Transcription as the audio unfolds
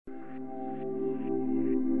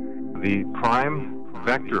The prime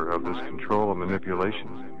vector of this control and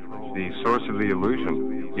manipulation, the source of the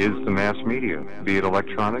illusion, is the mass media, be it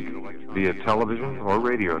electronic, be it television or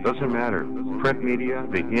radio. It doesn't matter. Print media,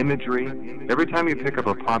 the imagery. Every time you pick up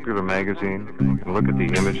a popular magazine and look at the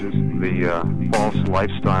images, the false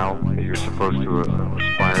lifestyle that you're supposed to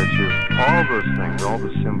aspire to, all those things, all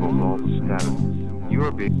the symbols, all the status,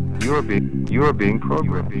 you are being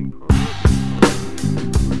programmed.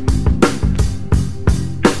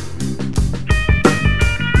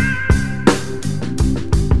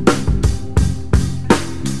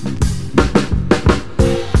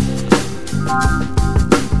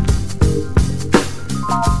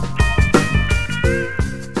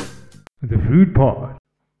 The Fruit Pod.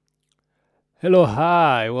 Hello,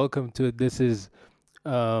 hi, welcome to this is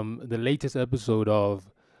the latest episode of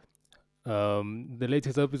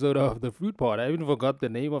the Fruit Pod. I even forgot the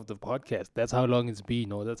name of the podcast. That's how long it's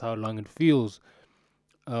been, or that's how long it feels.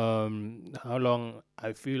 How long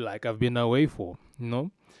I feel like I've been away for,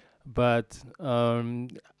 But I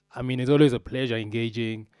mean, it's always a pleasure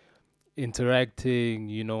engaging, interacting,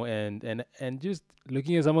 and just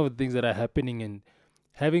looking at some of the things that are happening and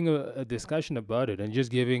having a discussion about it and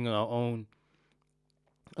just giving our own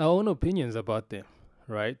opinions about them,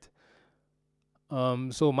 right?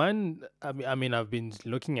 So mine, I mean, I've been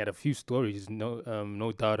looking at a few stories,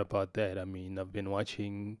 no doubt about that. I mean, I've been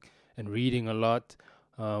watching and reading a lot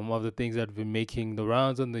of the things that have been making the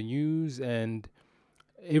rounds on the news and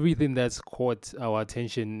everything that's caught our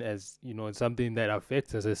attention as, it's something that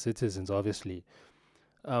affects us as citizens, obviously.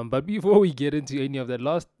 But before we get into any of that,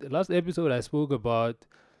 last episode I spoke about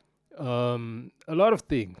a lot of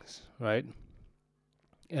things, right?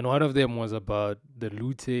 And one of them was about the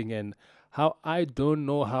looting and how I don't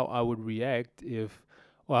know how I would react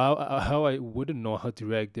how I wouldn't know how to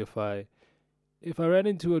react if I ran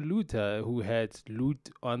into a looter who had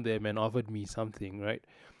loot on them and offered me something, right?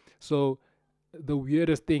 So the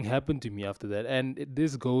weirdest thing happened to me after that, and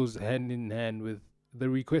this goes hand in hand with the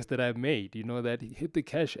request that I made, that hit the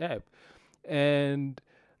Cash app. And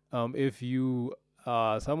if you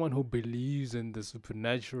are someone who believes in the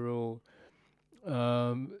supernatural,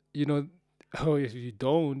 or if you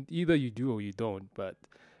don't, either you do or you don't. But,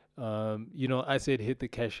 I said hit the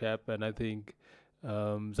Cash app, and I think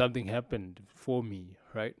something happened for me,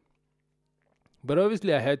 right? But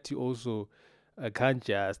obviously I had to also, I can't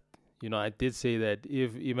just, I did say that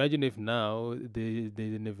imagine if now there's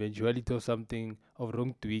an eventuality of something of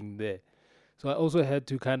wrongdoing there. So I also had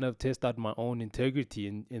to kind of test out my own integrity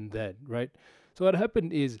in that, right? So what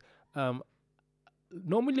happened is,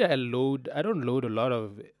 normally I don't load a lot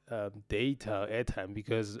of data airtime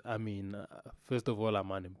because, I mean, first of all,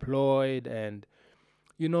 I'm unemployed and,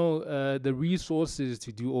 the resources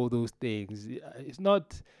to do all those things, it's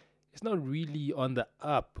not really on the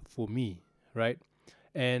up for me, right?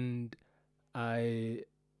 And I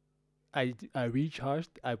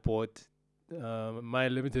recharged. I bought my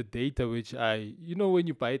limited data, which when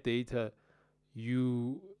you buy data,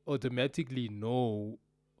 you automatically know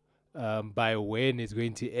by when it's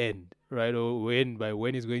going to end, right? Or by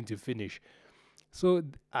when it's going to finish. So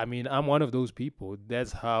I mean, I'm one of those people.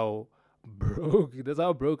 That's how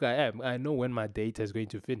broke I am. I know when my data is going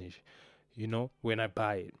to finish, when I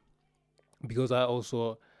buy it, because I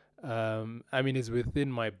also I mean, it's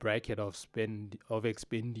within my bracket of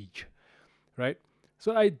expenditure, right?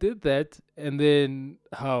 So I did that, and then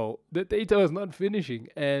how the data was not finishing,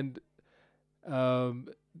 and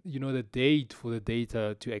the date for the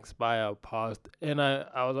data to expire passed, and I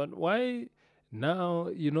was on why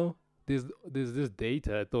now, there's this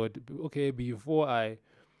data. I thought, okay, before I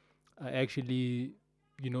actually,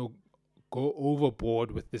 go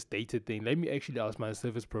overboard with this data thing, let me actually ask my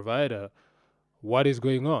service provider what is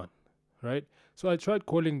going on, right? So I tried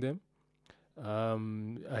calling them.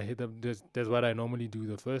 I hit them. That's what I normally do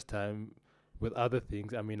the first time with other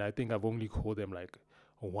things. I mean, I think I've only called them like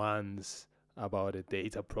once about a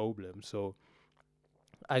data problem. So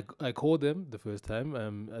I called them the first time.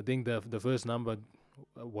 I think the first number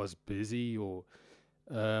was busy, or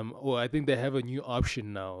I think they have a new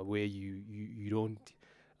option now where you don't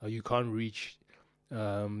you can't reach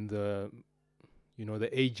the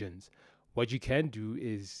agents. What you can do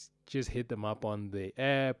is just hit them up on the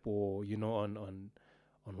app, or on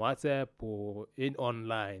WhatsApp, or in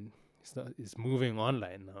online. It's moving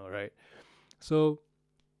online now, right? So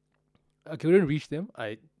I couldn't reach them.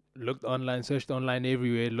 I looked online, searched online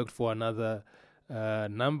everywhere, looked for another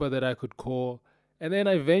number that I could call, and then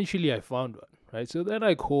eventually I found one, right? So then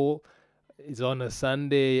I call. It's on a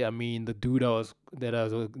Sunday. I mean, the dude that I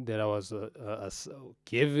was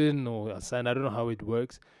given or assigned, I don't know how it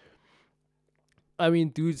works. I mean,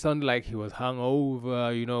 dude sounded like he was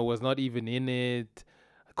hungover, was not even in it.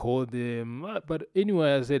 I called him. But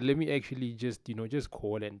anyway, I said, let me actually just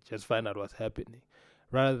call and just find out what's happening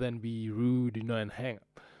rather than be rude, and hang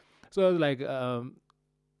up. So I was like,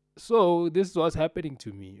 so this is what's happening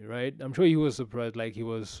to me, right? I'm sure he was surprised, like he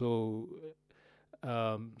was so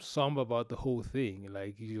somber about the whole thing.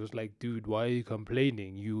 Like he was like, dude, why are you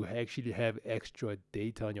complaining? You actually have extra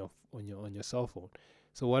data on your cell phone.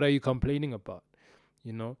 So what are you complaining about?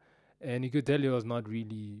 You know? And you could tell he was not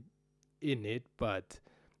really in it, but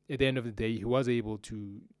at the end of the day he was able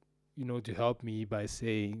to to help me by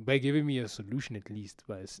giving me a solution, at least,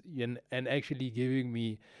 and actually giving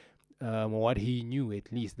me what he knew,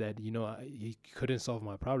 at least, that he couldn't solve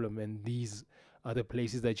my problem, and these are the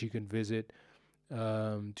places that you can visit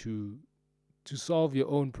to solve your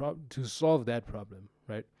own problem, to solve that problem,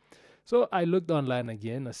 right? So I looked online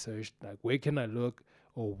again. I searched, like, where can I look,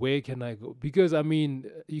 or where can I go? Because I mean,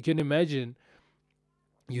 you can imagine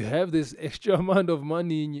you have this extra amount of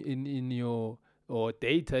money in your, or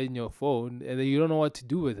data in your phone, and then you don't know what to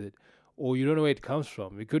do with it, or you don't know where it comes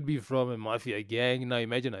from. It could be from a mafia gang. Now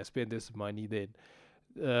imagine I spent this money, then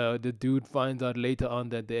the dude finds out later on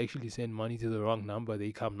that they actually send money to the wrong number.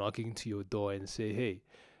 They come knocking to your door and say, hey,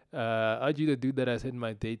 aren't you the dude that I sent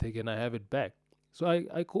my data? Can I have it back? So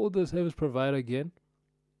I called the service provider again,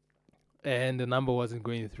 and the number wasn't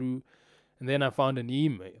going through. And then I found an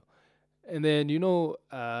email. And then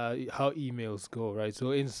how emails go, right?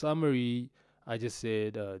 So in summary, I just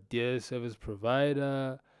said, dear service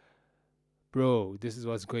provider, bro, this is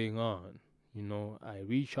what's going on. I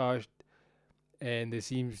recharged, and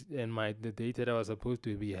the data that I was supposed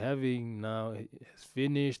to be having now has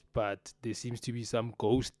finished, but there seems to be some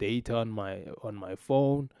ghost data on my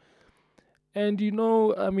phone. And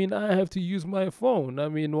I mean, I have to use my phone. I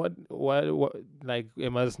mean, what, like,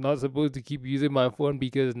 am I not supposed to keep using my phone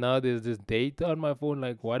because now there's this data on my phone?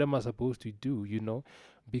 Like, what am I supposed to do?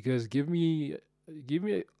 Because give me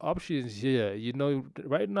options here.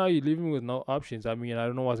 Right now you're living with no options. I mean, I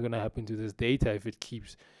don't know what's gonna happen to this data if it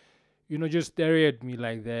keeps, just staring at me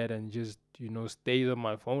like that, and just stays on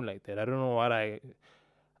my phone like that. I don't know what I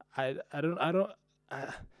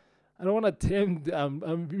don't want to tempt.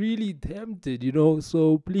 I'm really tempted,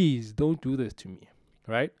 So please don't do this to me,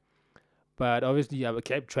 right? But obviously, I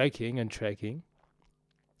kept tracking and tracking,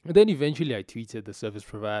 and then eventually, I tweeted the service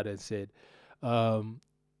provider and said, um,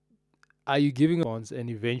 "Are you giving response?" And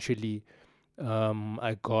eventually,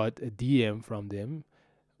 I got a DM from them.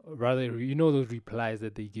 Rather, those replies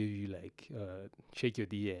that they give you, like, check your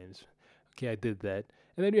DMs. Okay, I did that,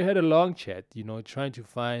 and then we had a long chat, trying to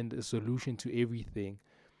find a solution to everything.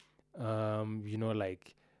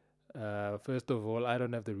 Like, first of all, I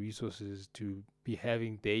don't have the resources to be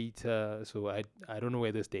having data, so I don't know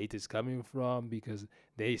where this data is coming from, because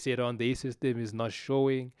they said on their system is not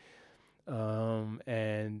showing.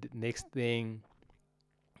 And next thing,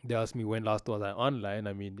 they asked me when last was I online.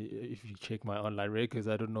 I mean, if you check my online records,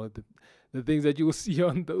 I don't know the things that you will see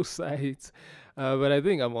on those sites, but I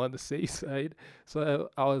think I'm on the safe side. So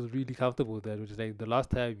I was really comfortable with that, which is like, the last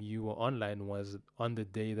time you were online was on the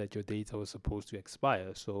day that your data was supposed to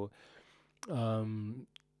expire. So um,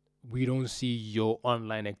 we don't see your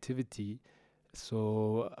online activity.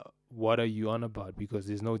 So what are you on about? Because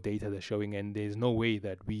there's no data that's showing, and there's no way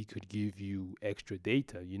that we could give you extra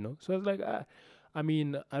data. So I was like, I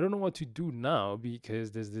mean, I don't know what to do now,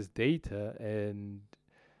 because there's this data, and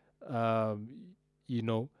um, you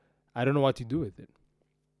know, I don't know what to do with it,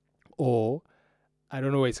 or I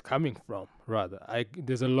don't know where it's coming from. Rather,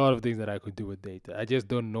 there's a lot of things that I could do with data. I just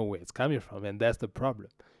don't know where it's coming from, and that's the problem.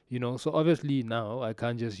 So obviously now I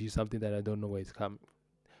can't just use something that I don't know where it's coming.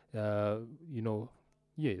 Uh, you know,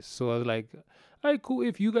 yes. So I was like, all right, cool.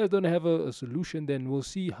 If you guys don't have a solution, then we'll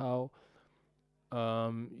see how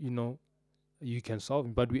you know you can solve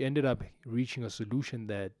it. But we ended up reaching a solution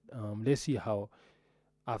that, let's see how,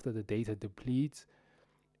 after the data depletes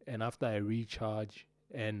and after I recharge,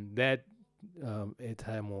 and that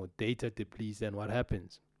airtime or data depletes, then what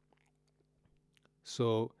happens?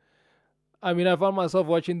 So I mean, I found myself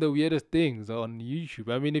watching the weirdest things on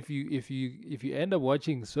YouTube. I mean, if you end up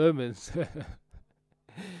watching sermons,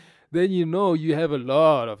 then you have a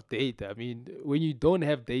lot of data. I mean, when you don't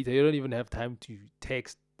have data, you don't even have time to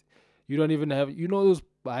text. You don't even have, those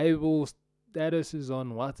Bible statuses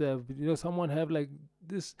on WhatsApp. Someone have, like,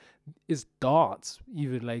 this is dots,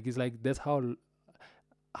 even, like, it's like, that's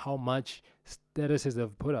how much statuses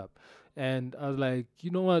they've put up. And I was like, you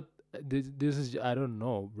know what? This is, I don't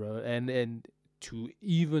know, bro. And to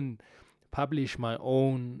even publish my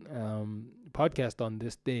own podcast on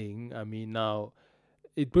this thing, I mean, now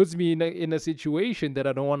it puts me in a situation that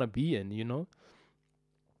I don't want to be in,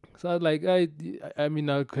 So I was like, I mean,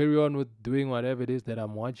 I'll carry on with doing whatever it is that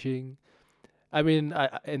I'm watching. I mean,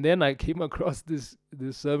 and then I came across this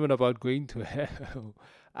sermon about going to hell.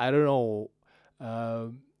 I don't know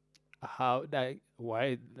um, how like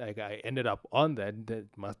why like I ended up on that. That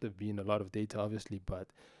must have been a lot of data, obviously, but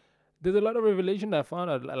there's a lot of revelation I found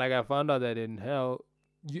out. Like I found out that in hell,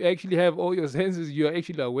 you actually have all your senses. You're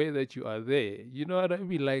actually aware that you are there. You know what I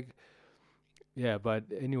mean? Like, yeah. But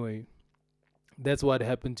anyway, that's what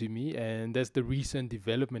happened to me, and that's the recent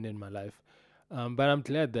development in my life. But I'm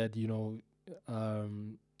glad that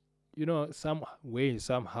um, some way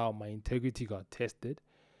somehow my integrity got tested,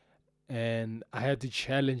 and I had to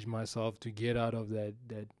challenge myself to get out of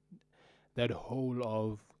that hole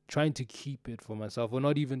of trying to keep it for myself, or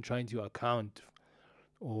not even trying to account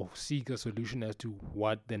or seek a solution as to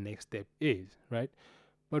what the next step is, right?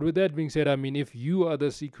 But with that being said, I mean, if you are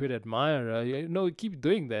the secret admirer, keep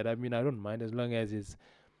doing that. I mean, I don't mind as long as it's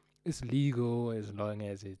legal, as long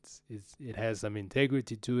as it has some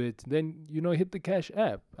integrity to it. Then hit the Cash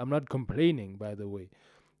App. I'm not complaining, by the way.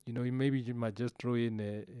 Maybe you might just throw in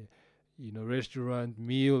a restaurant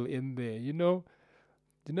meal in there. You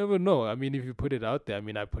never know. I mean, if you put it out there, I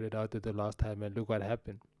mean, I put it out there the last time, and look what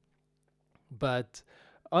happened. But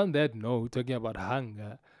on that note, talking about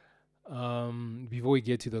hunger, before we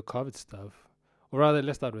get to the COVID stuff, or rather,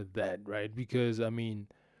 let's start with that, right? Because I mean,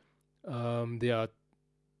 there are,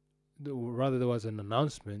 or rather, there was an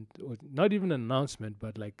announcement, or not even an announcement,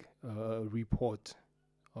 but like a report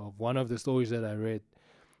of one of the stories that I read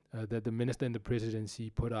that the minister in the presidency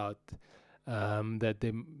put out, that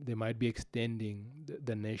they might be extending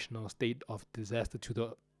the national state of disaster to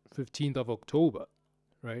the 15th of October,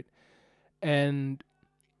 right? And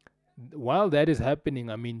while that is happening,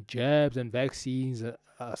 I mean, jabs and vaccines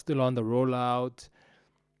are still on the rollout,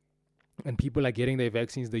 and people are getting their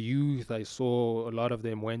vaccines. The youth, I saw a lot of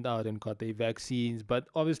them went out and got their vaccines, but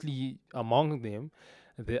obviously among them,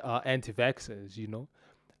 there are anti-vaxxers.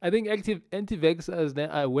 I think active anti-vaxxers.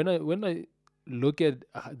 When I look at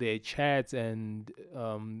their chats and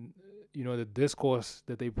the discourse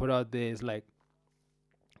that they put out there, is like,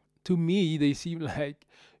 to me they seem like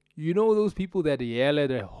those people that yell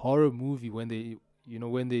at a horror movie when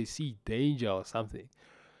they see danger or something.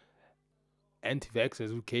 Anti-vaxxers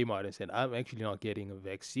who came out and said, I'm actually not getting a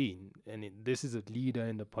vaccine, and this is a leader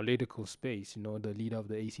in the political space, the leader of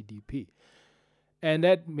the ACDP. And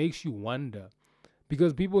that makes you wonder,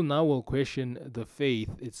 because people now will question the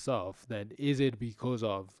faith itself, that is it because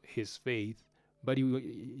of his faith? But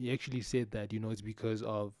he actually said that it's because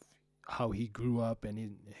of how he grew up and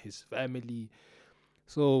in his family.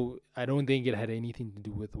 So I don't think it had anything to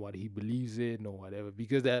do with what he believes in or whatever,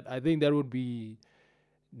 because I think that would be,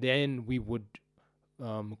 then we would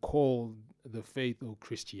call the faith or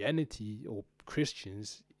Christianity or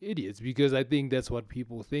Christians idiots, because I think that's what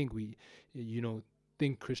people think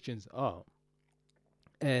think Christians are.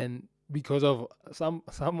 And because of some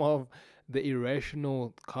of the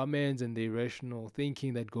irrational comments and the irrational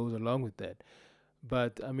thinking that goes along with that.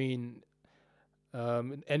 But I mean,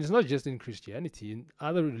 and it's not just in Christianity, in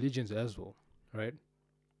other religions as well, right?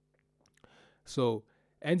 So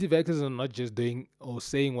anti-vaxxers are not just doing or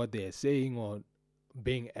saying what they are saying, or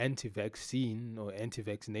being anti-vaccine or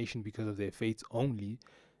anti-vaccination because of their faiths only.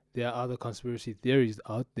 There are other conspiracy theories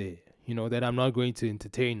out there, that I'm not going to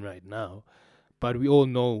entertain right now. But we all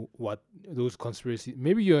know what those conspiracy.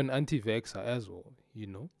 Maybe you're an anti-vaxxer as well,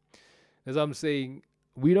 As I'm saying,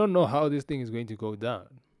 we don't know how this thing is going to go down.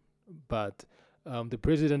 But the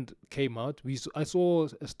president came out. I saw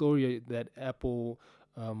a story that Apple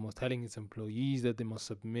was telling its employees that they must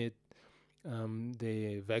submit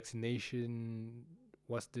their vaccination.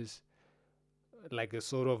 What's this? Like a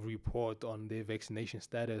sort of report on their vaccination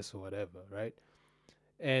status or whatever, right?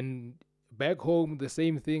 And back home, the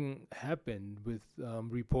same thing happened with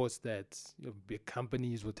reports that big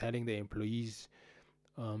companies were telling their employees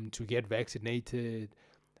to get vaccinated.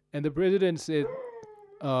 And the president said,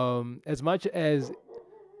 as much as,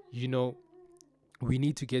 we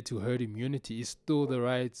need to get to herd immunity, it's still the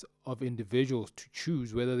rights of individuals to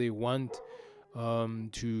choose whether they want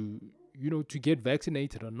to get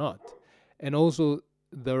vaccinated or not. And also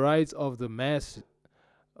the rights of the mass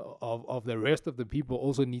of the rest of the people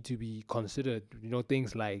also need to be considered,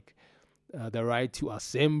 things like the right to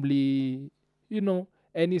assembly,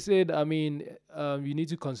 and he said, I mean, you need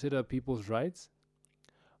to consider people's rights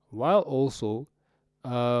while also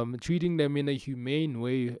treating them in a humane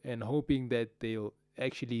way and hoping that they'll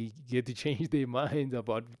actually get to change their minds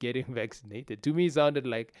about getting vaccinated. To me, it sounded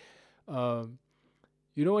like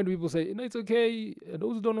You know, when people say, no, it's okay,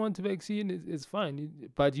 those who don't want the vaccine, it's fine.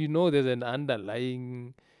 But you know, there's an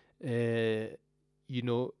underlying, you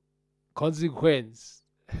know, consequence.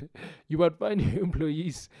 You might find your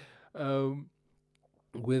employees um,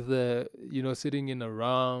 with, you know, sitting in a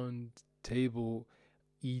round table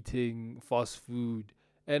eating fast food.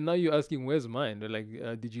 And now you're asking, where's mine? They're like,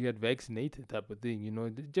 did you get vaccinated? Type of thing, you know,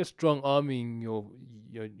 just strong arming your,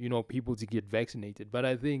 you know, people to get vaccinated. But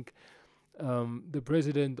I think the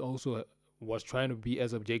president also was trying to be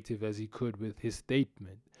as objective as he could with his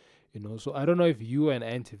statement, you know. So I don't know if you are an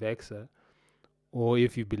anti-vaxxer or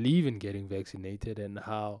if you believe in getting vaccinated, and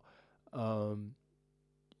how, um,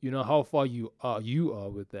 you know, how far you are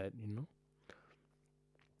with that, you know.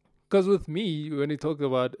 Because with me, when you talk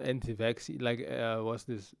about anti-vaccine, like what's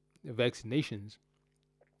this, vaccinations,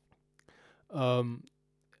 um,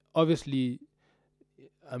 obviously,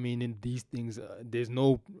 I mean, in these things, there's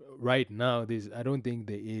no right now. I don't think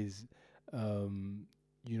there is, um,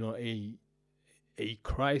 you know, a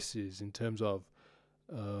crisis in terms of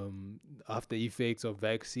after effects of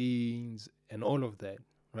vaccines and all of that,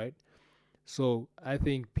 right? So I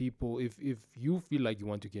think people, if you feel like you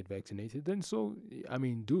want to get vaccinated, then so, I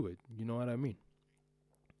mean, do it. You know what I mean?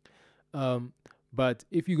 Um, but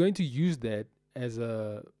if you're going to use that as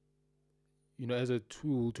a, you know, as a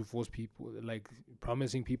tool to force people, like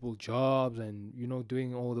promising people jobs and, you know,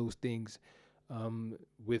 doing all those things,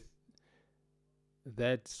 with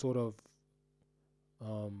that sort of,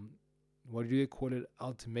 um, what do they call it,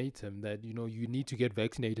 ultimatum, that, you know, you need to get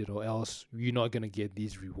vaccinated or else you're not gonna get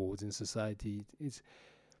these rewards in society. It's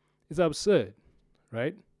absurd,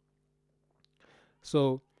 right?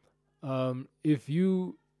 So if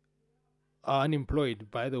you are unemployed,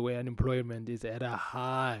 by the way, unemployment is at a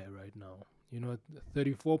high right now. You know,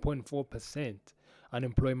 34.4%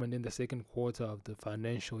 unemployment in the second quarter of the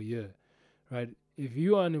financial year, right? If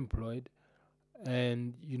you are unemployed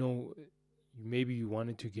and, you know, maybe you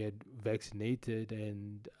wanted to get vaccinated,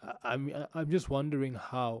 and I'm just wondering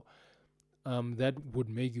how that would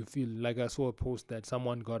make you feel. Like, I saw a post that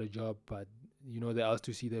someone got a job, but, you know, they asked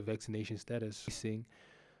to see their vaccination status. Saying,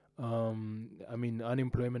 I mean,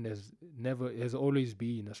 unemployment has always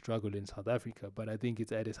been a struggle in South Africa, but I think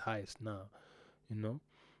it's at its highest now, you know,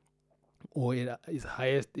 or it is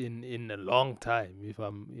highest in a long time, if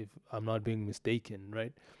I'm not being mistaken,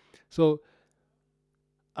 right? So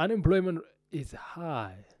unemployment is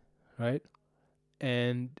high, right?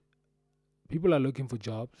 And people are looking for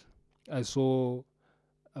jobs. I saw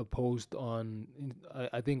a post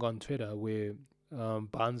I think on Twitter, where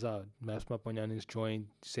Banza Masma Ponyanis joined,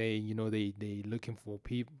 saying, you know, they looking for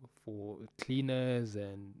people, for cleaners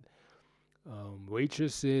and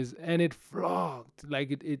waitresses, and it flocked.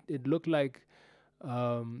 Like it looked like,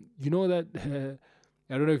 you know, that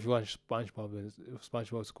I don't know if you watch SpongeBob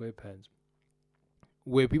SquarePants,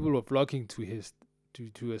 where people were flocking to his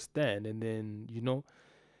to a stand, and then, you know,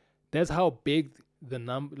 that's how big the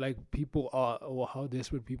number, like, people are, or how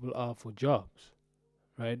desperate people are for jobs,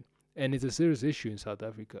 right? And it's a serious issue in South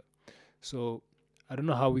Africa. So I don't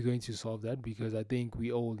know how we're going to solve that, because I think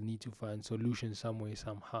we all need to find solutions some way,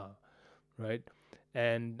 somehow, right?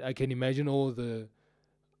 And I can imagine all the,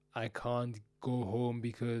 I can't go home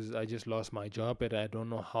because I just lost my job, but I don't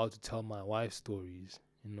know how to tell my wife stories,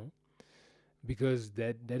 you know, because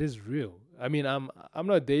that is real. I mean, I'm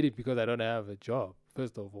not dated because I don't have a job,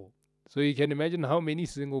 first of all. So you can imagine how many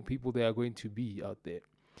single people there are going to be out there.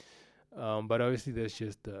 But obviously, there's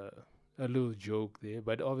just a little joke there.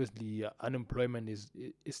 But obviously, unemployment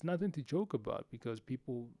it's nothing to joke about, because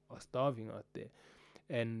people are starving out there.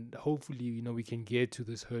 And hopefully, you know, we can get to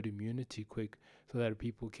this herd immunity quick, so that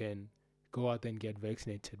people can go out and get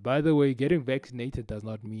vaccinated. By the way, getting vaccinated does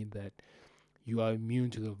not mean that you are immune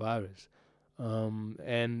to the virus.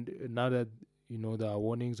 And now that, you know, there are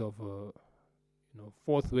warnings of a, you know,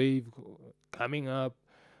 fourth wave coming up,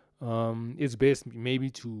 it's best maybe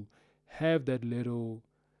to have that little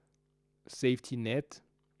safety net.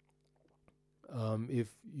 If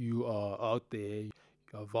you are out there, you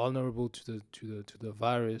are vulnerable to the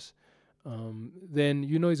virus, then,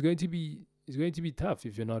 you know, it's going to be tough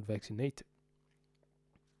if you're not vaccinated.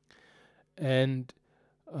 And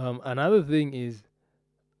another thing is,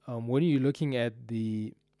 when you're looking at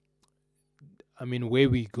I mean, where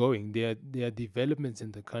we're going, there are developments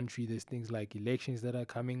in the country. There's things like elections that are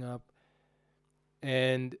coming up,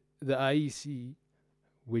 and the IEC,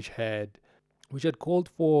 which had called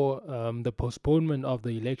for the postponement of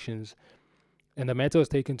the elections, and the matter was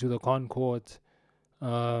taken to the Con Court,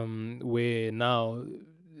 where now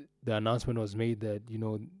the announcement was made that, you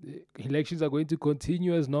know, elections are going to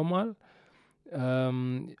continue as normal,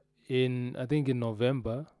 um, in I think in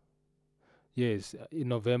November. Yes, in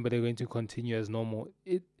November they're going to continue as normal.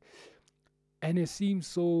 It seems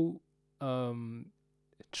so um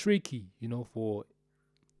tricky, for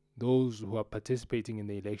those who are participating in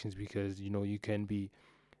the elections, because you can be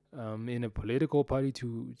in a political party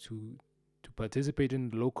to participate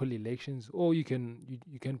in local elections, or you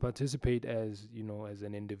can participate as as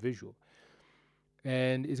an individual.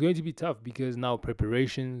 And it's going to be tough because now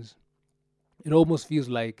preparations, it almost feels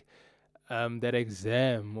like that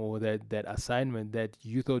exam or that assignment that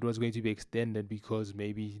you thought was going to be extended because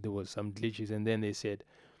maybe there was some glitches, and then they said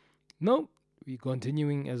no, we're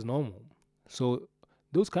continuing as normal. So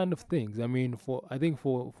those kind of things, I mean, for I think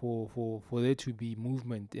for there to be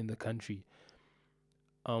movement in the country,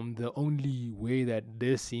 the only way that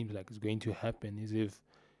this seems like is going to happen is if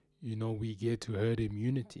we get to herd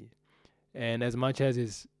immunity. And as much as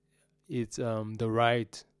it's the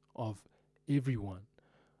right of everyone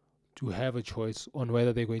to have a choice on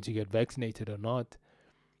whether they're going to get vaccinated or not,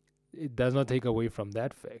 it does not take away from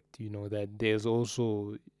that fact, that there's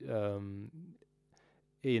also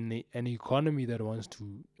an economy that wants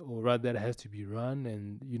to, or rather that has to be run,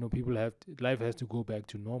 and people life has to go back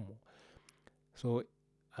to normal. So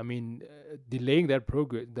I mean, delaying that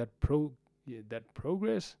progress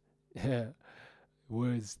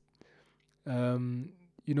was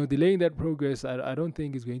delaying that progress. I don't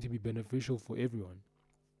think is going to be beneficial for everyone,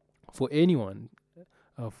 for anyone,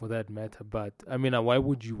 for that matter. But I mean, why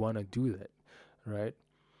would you want to do that, right?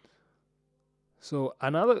 So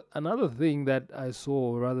another thing that I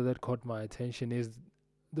saw, or rather that caught my attention, is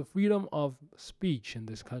the freedom of speech in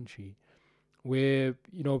this country, where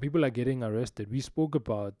people are getting arrested. We spoke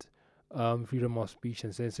about freedom of speech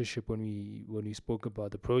and censorship when we spoke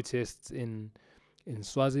about the protests in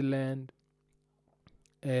Swaziland.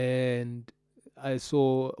 And I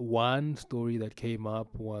saw one story that came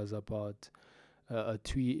up was about a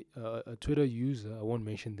Twitter user. I won't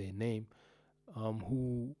mention their name,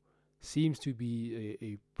 who seems to be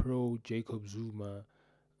a pro Jacob Zuma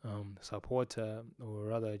supporter, or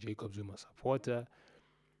rather a Jacob Zuma supporter,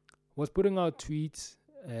 was putting out tweets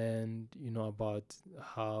and about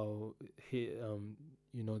how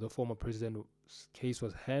the former president's case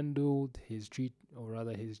was handled, his treat, or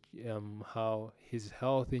rather his how his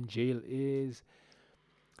health in jail is,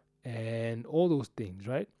 and all those things,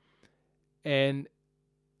 right? And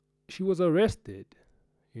she was arrested.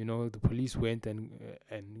 The police went and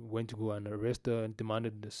went to go and arrest her and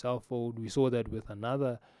demanded the cell phone. We saw that with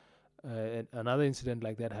another incident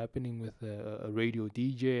like that happening with a radio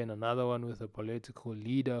DJ, and another one with a political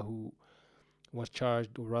leader who was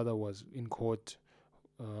charged, or rather was in court,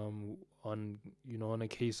 on a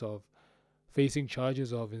case of facing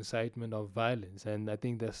charges of incitement of violence. And I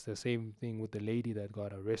think that's the same thing with the lady that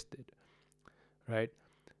got arrested, right?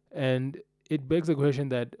 And it begs the question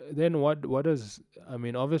that then what does, I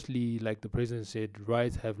mean, obviously, like the president said,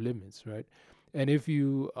 rights have limits, right? And if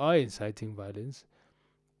you are inciting violence,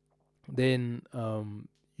 then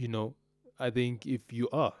I think if you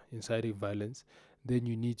are inciting violence, then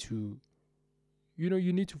you need to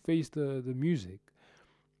face the music.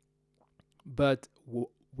 But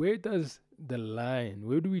where does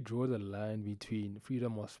where do we draw the line between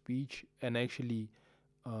freedom of speech and actually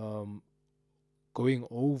um going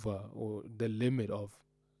over, or the limit of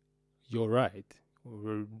your right,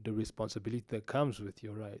 or the responsibility that comes with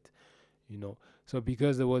your right? So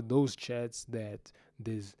because there were those chats that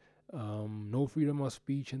there's no freedom of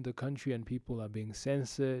speech in the country and people are being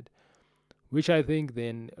censored, which I think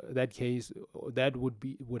then that case, that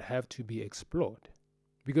would have to be explored.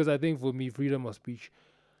 Because I think for me, freedom of speech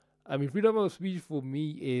for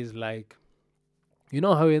me is like,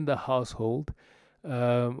 how in the household,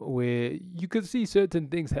 where you could see certain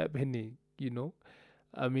things happening,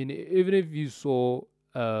 I mean, even if you saw,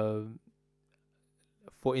 for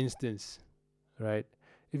instance, right,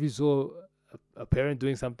 if you saw a parent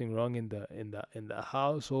doing something wrong in the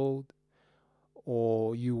household,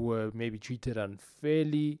 or you were maybe treated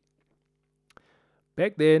unfairly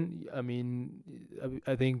back then, I mean,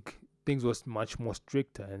 I think things was much more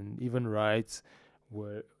stricter, and even rights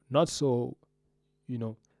were not so, you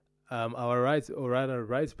know our rights, or rather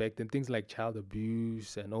rights back then, things like child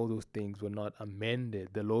abuse and all those things were not amended.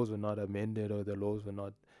 The laws were not amended, or the laws were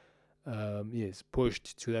not yes,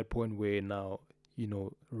 pushed to that point where now,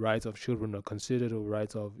 rights of children are considered, or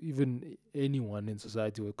rights of even anyone in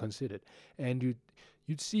society were considered. And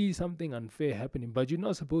you'd see something unfair happening, but you're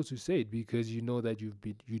not supposed to say it because you know that you'd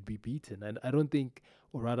be beaten. And I don't think,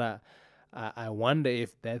 or rather, I wonder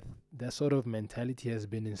if that sort of mentality has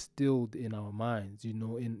been instilled in our minds,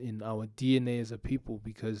 in our DNA as a people.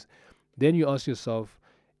 Because then you ask yourself,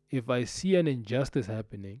 if I see an injustice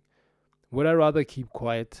happening, would I rather keep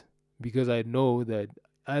quiet because I know that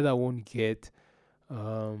either I won't get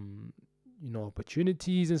um,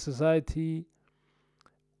 opportunities in society,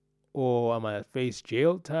 or I might face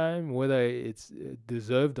jail time, whether it's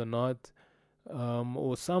deserved or not,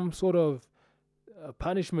 or some sort of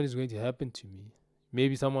punishment is going to happen to me.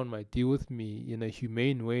 Maybe someone might deal with me in a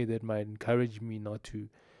humane way that might encourage me not to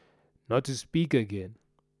speak again,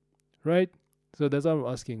 right? So that's why I'm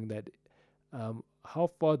asking that. How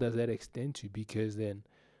far does that extend to? Because then,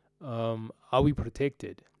 are we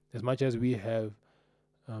protected as much as we have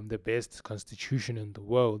the best constitution in the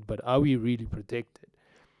world? But are we really protected?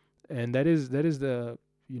 And that is the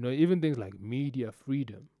even things like media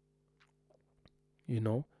freedom. You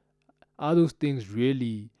know, are those things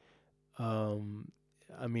really? Um,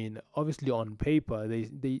 I mean, obviously on paper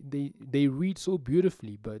they read so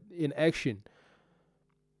beautifully, but in action,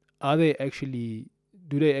 are they actually?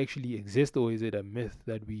 Do they actually exist, or is it a myth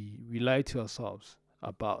that we lie to ourselves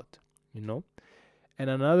about? You know. And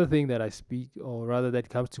another thing that I speak, or rather that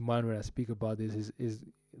comes to mind when I speak about this, is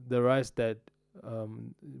the rights that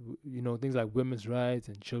things like women's rights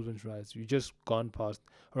and children's rights. We just gone past.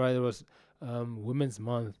 All right, there was Women's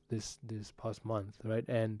Month this past month, right?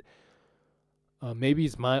 And maybe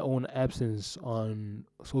it's my own absence on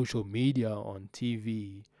social media, on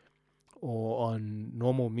TV, or on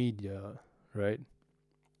normal media, right?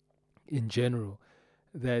 In general,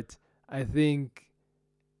 that I think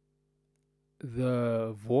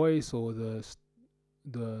the voice or the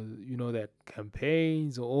that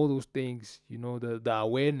campaigns or all those things, the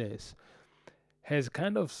awareness has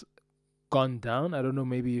kind of gone down. I don't know,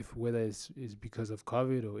 maybe if whether it's because of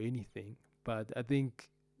COVID or anything, but I think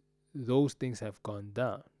those things have gone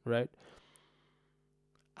down, right?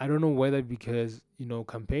 I don't know whether because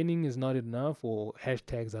campaigning is not enough or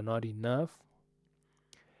hashtags are not enough,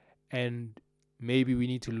 and maybe we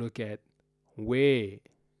need to look at where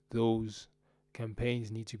those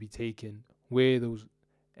campaigns need to be taken, where those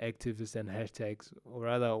activists and hashtags, or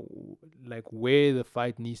rather, like where the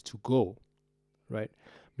fight needs to go, right?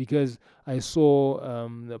 Because I saw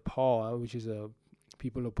the POWER, which is a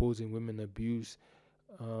people opposing women abuse,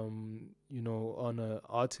 on an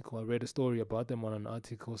article. I read a story about them on an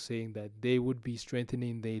article saying that they would be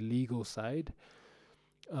strengthening their legal side,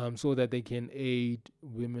 so that they can aid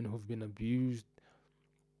women who've been abused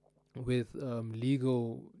with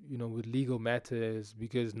legal matters.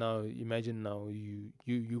 Because now imagine, now you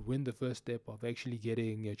win the first step of actually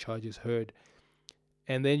getting your charges heard,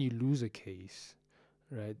 and then you lose a case,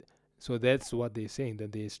 right? So that's what they're saying,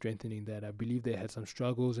 that they're strengthening that. I believe they had some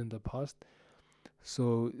struggles in the past,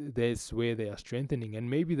 so that's where they are strengthening, and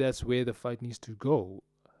maybe that's where the fight needs to go.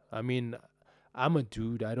 I mean, I'm a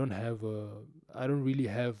dude. I don't really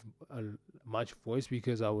have a much voice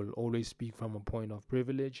because I will always speak from a point of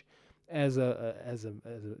privilege, as a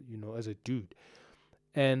dude.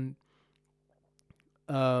 And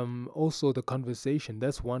also the conversation.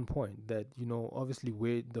 That's one point that obviously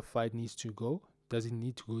where the fight needs to go. Does it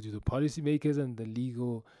need to go to the policymakers and the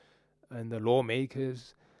legal and the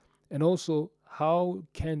lawmakers? And also, how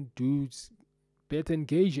can dudes better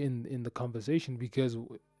engage in the conversation? Because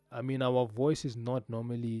I mean, our voice is not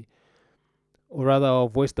normally, or rather, our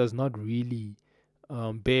voice does not really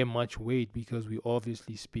bear much weight because we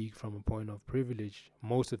obviously speak from a point of privilege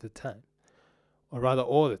most of the time, or rather,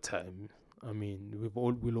 all the time. I mean,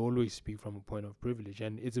 we'll always speak from a point of privilege,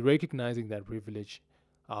 and it's recognizing that privilege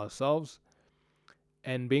ourselves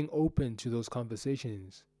and being open to those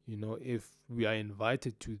conversations. If we are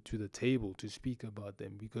invited to the table to speak about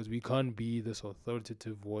them, because we can't be this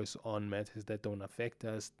authoritative voice on matters that don't affect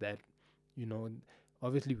us, that you know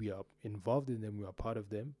obviously we are involved in them, we are part of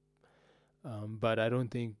them, but I don't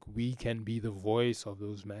think we can be the voice of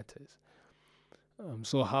those matters.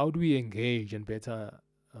 So how do we engage and better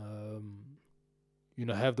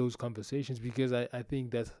have those conversations? Because I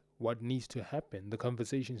think that's what needs to happen. The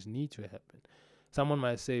conversations need to happen. Someone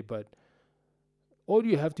might say, but all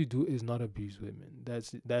you have to do is not abuse women.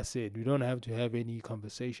 That's it. You don't have to have any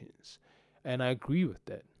conversations. And I agree with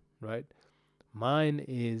that, right? Mine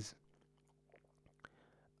is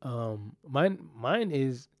mine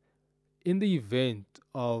is in the event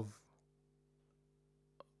of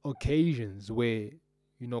occasions where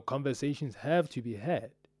conversations have to be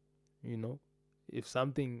had. If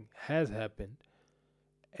something has happened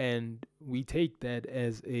and we take that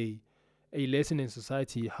as a lesson in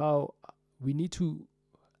society, how we need to,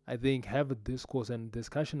 I think, have a discourse and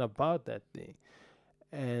discussion about that thing,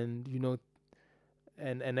 and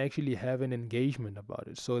and actually have an engagement about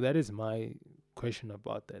it. So that is my question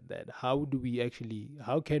about that. That how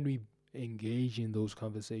can we engage in those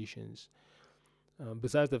conversations.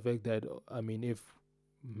 Besides the fact that, I mean, if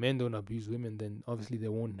men don't abuse women, then obviously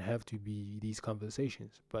there won't have to be these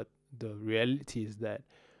conversations. But the reality is that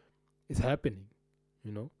it's happening,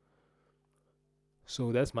 you know.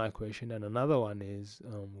 So that's my question. And another one is,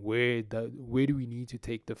 where do we need to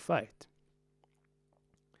take the fight?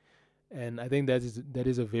 And I think that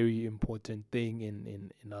is a very important thing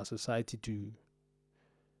in our society to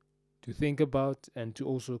think about and to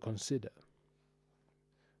also consider.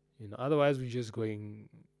 You know, otherwise we're just going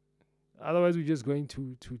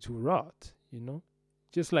to rot, you know.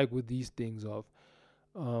 Just like with these things of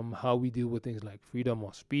how we deal with things like freedom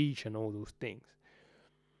of speech and all those things,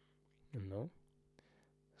 you know.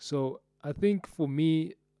 So I think for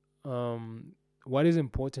me, what is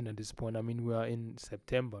important at this point, I mean, we are in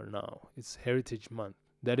September now. It's Heritage Month.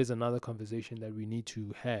 That is another conversation that we need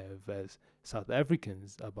to have as South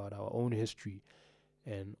Africans about our own history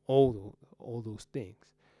and all those things.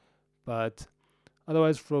 But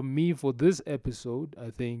otherwise, from me for this episode, I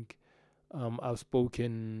think I've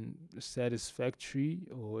spoken satisfactory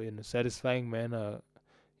or in a satisfying manner.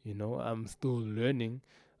 You know, I'm still learning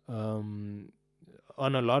on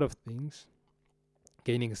a lot of things,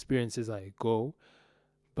 gaining experience as I go.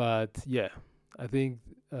 But yeah, I think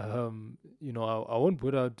you know, I won't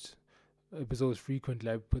put out episodes frequently.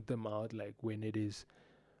 I put them out like when it is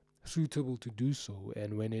suitable to do so,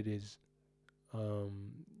 and when it is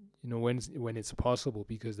you know, when it's possible,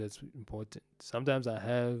 because that's important. Sometimes I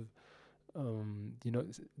have you know,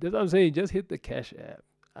 that's what I'm saying, just hit the Cash App.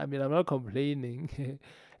 I mean, I'm not complaining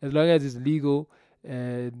as long as it's legal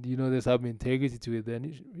and you know there's some integrity to it,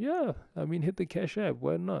 then yeah, I mean, hit the Cash App,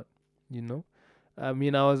 why not, you know. I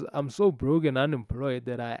mean, I'm so broke and unemployed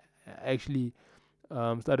that I actually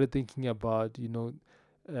started thinking about, you know,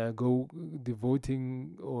 go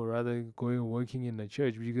devoting, or rather going working in a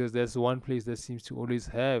church, because that's one place that seems to always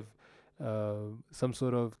have some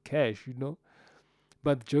sort of cash, you know.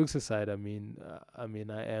 But jokes aside, I mean,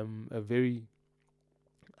 I am a very,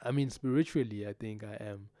 I mean, spiritually, I think I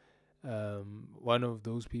am one of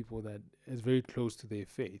those people that is very close to their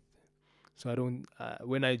faith. So I don't,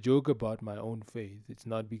 when I joke about my own faith, it's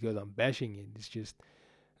not because I'm bashing it. It's just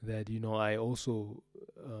that, you know, I also,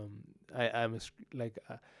 I'm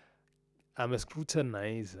I'm a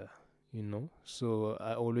scrutinizer, you know. So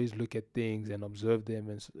I always look at things and observe them,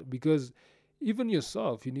 and because even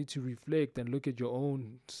yourself, you need to reflect and look at your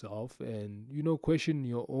own self, and you know, question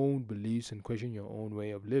your own beliefs and question your own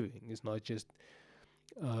way of living. It's not just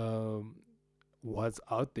um, what's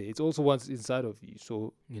out there; it's also what's inside of you.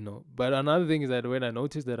 So you know. But another thing is that when I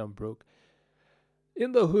notice that I'm broke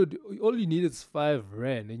in the hood, all you need is 5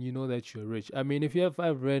 rand, and you know that you're rich. I mean, if you have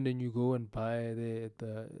 5 rand and you go and buy there at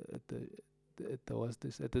the what's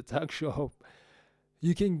this, at the tuck shop,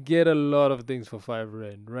 you can get a lot of things for 5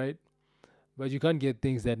 rand, right? But you can't get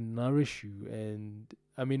things that nourish you. And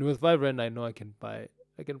I mean, with 5 rand, I know I can buy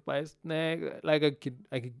a snack. Like I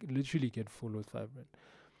could literally get full with 5 rand.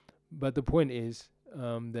 But the point is,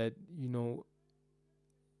 that you know,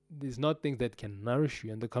 there's not things that can nourish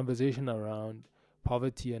you, and the conversation around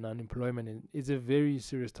poverty and unemployment is a very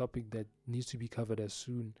serious topic that needs to be covered as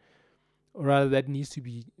soon, or rather that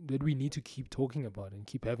we need to keep talking about and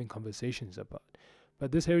keep having conversations about.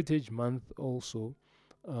 But this Heritage Month also,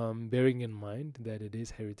 bearing in mind that it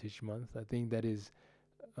is Heritage Month, I think that is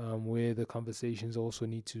where the conversations also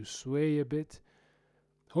need to sway a bit.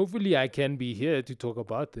 Hopefully, I can be here to talk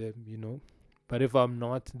about them, you know. But if I'm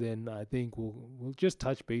not, then I think we'll just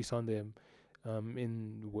touch base on them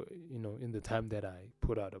you know, in the time that I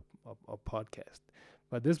put out a podcast.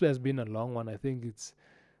 But this has been a long one. I think it's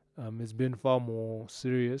been far more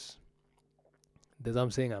serious. As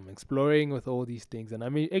I'm saying, I'm exploring with all these things, and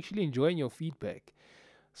I'm actually enjoying your feedback.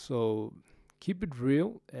 So keep it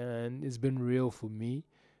real, and it's been real for me.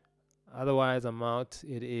 Otherwise, I'm out.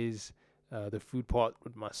 It is the Fruit Pod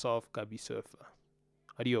with myself, Gabi Surfer.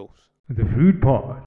 Adios. The Fruit Pod.